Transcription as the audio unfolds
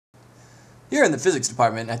Here in the physics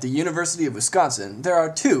department at the University of Wisconsin, there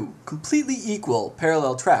are two completely equal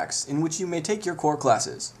parallel tracks in which you may take your core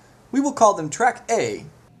classes. We will call them Track A.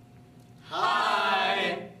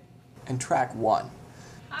 Hi! And Track 1.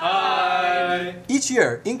 Hi! Each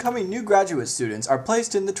year, incoming new graduate students are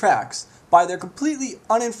placed in the tracks by their completely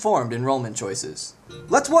uninformed enrollment choices.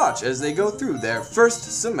 Let's watch as they go through their first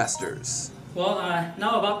semesters. Well,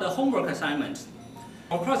 now about the homework assignment.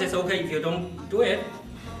 Of course, it's okay if you don't do it.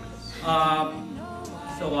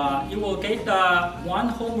 So you will get one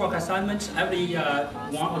homework assignment every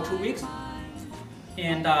 1 or 2 weeks.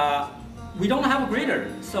 And we don't have a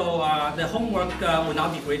grader, so the homework will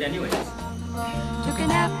not be graded anyways. Took an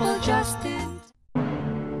apple just in.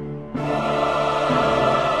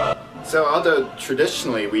 So although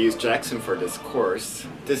traditionally we use Jackson for this course,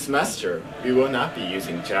 this semester we will not be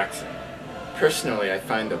using Jackson. Personally, I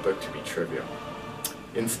find the book to be trivial.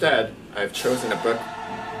 Instead, I've chosen a book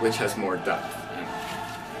which has more depth and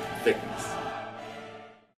thickness.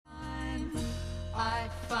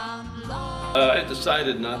 I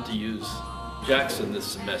decided not to use Jackson this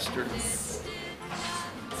semester.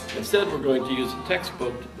 Instead, we're going to use a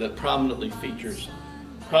textbook that prominently features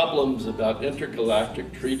problems about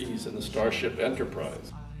intergalactic treaties and the Starship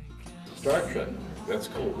Enterprise. Star Trek, that's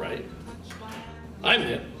cool, right? I'm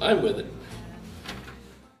hip, I'm with it.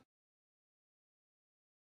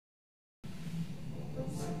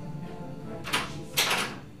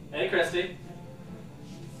 Hey, Christy.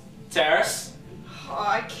 Terrace? Oh,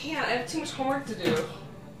 I can't. I have too much homework to do.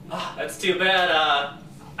 Oh, that's too bad.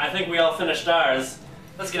 I think we all finished ours.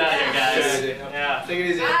 Let's get out of here, guys. Yeah. Take it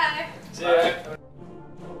easy. Bye. See ya.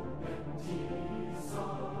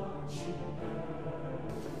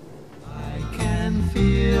 I can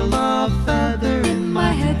feel a feather in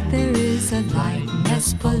my head. There is a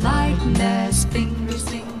lightness, politeness, fingers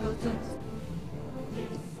single toes.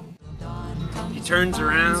 He turns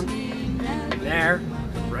around, and there,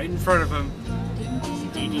 right in front of him, is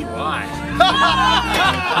DDY.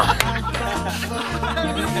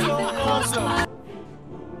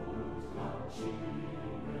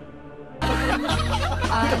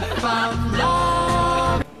 I found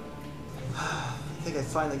love. I think I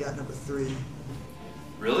finally got number 3.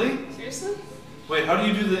 Really? Seriously? Wait, how do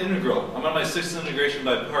you do the integral? I'm on my 6th integration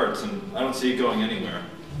by parts, and I don't see it going anywhere.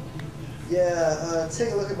 Yeah,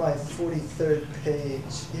 take a look at my 43rd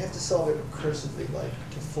page. You have to solve it recursively, like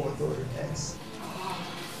to 4th order x.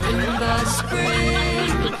 In the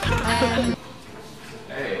spring and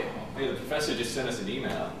Hey, the professor just sent us an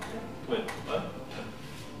email. Wait, what?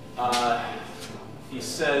 He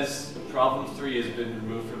says problem 3 has been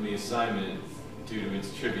removed from the assignment due to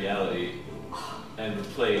its triviality and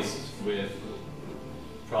replaced with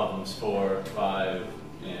problems 4, 5,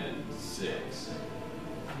 and 6.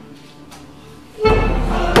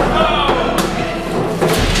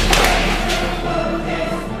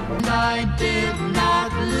 And I did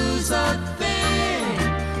not lose a thing.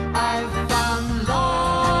 I found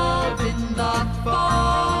love in the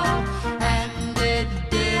fall, and it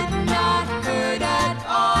did not hurt at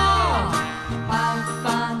all. I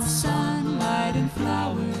found sunlight and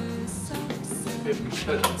flowers.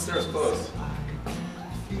 The store's closed.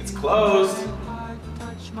 It's closed!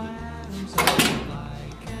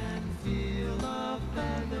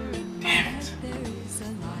 Damn it.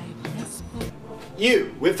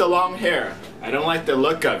 You, with the long hair, I don't like the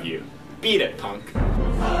look of you. Beat it, punk.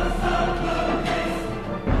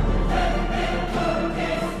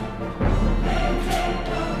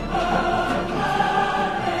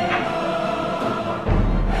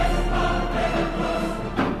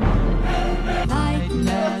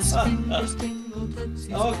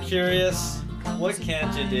 Oh, curious. What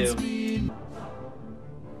can't you do?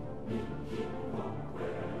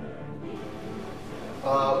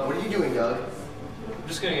 What are you doing, Doug? I'm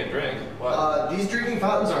just getting a drink. What? These drinking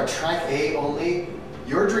fountains are track A only.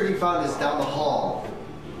 Your drinking fountain is down the hall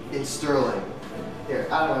in Sterling. Here,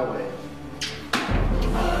 out of my way.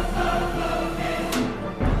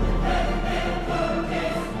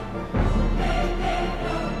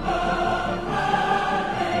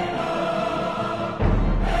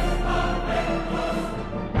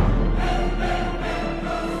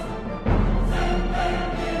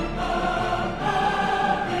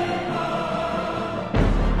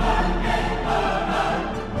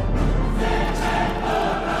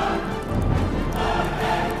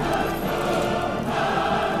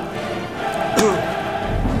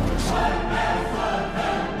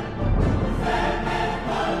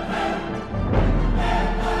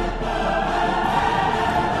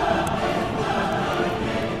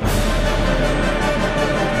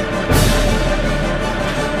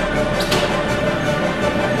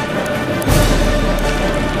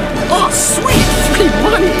 sweet! Free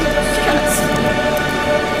money! Yes!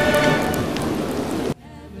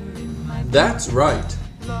 That's right.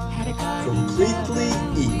 Completely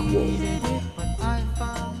equal.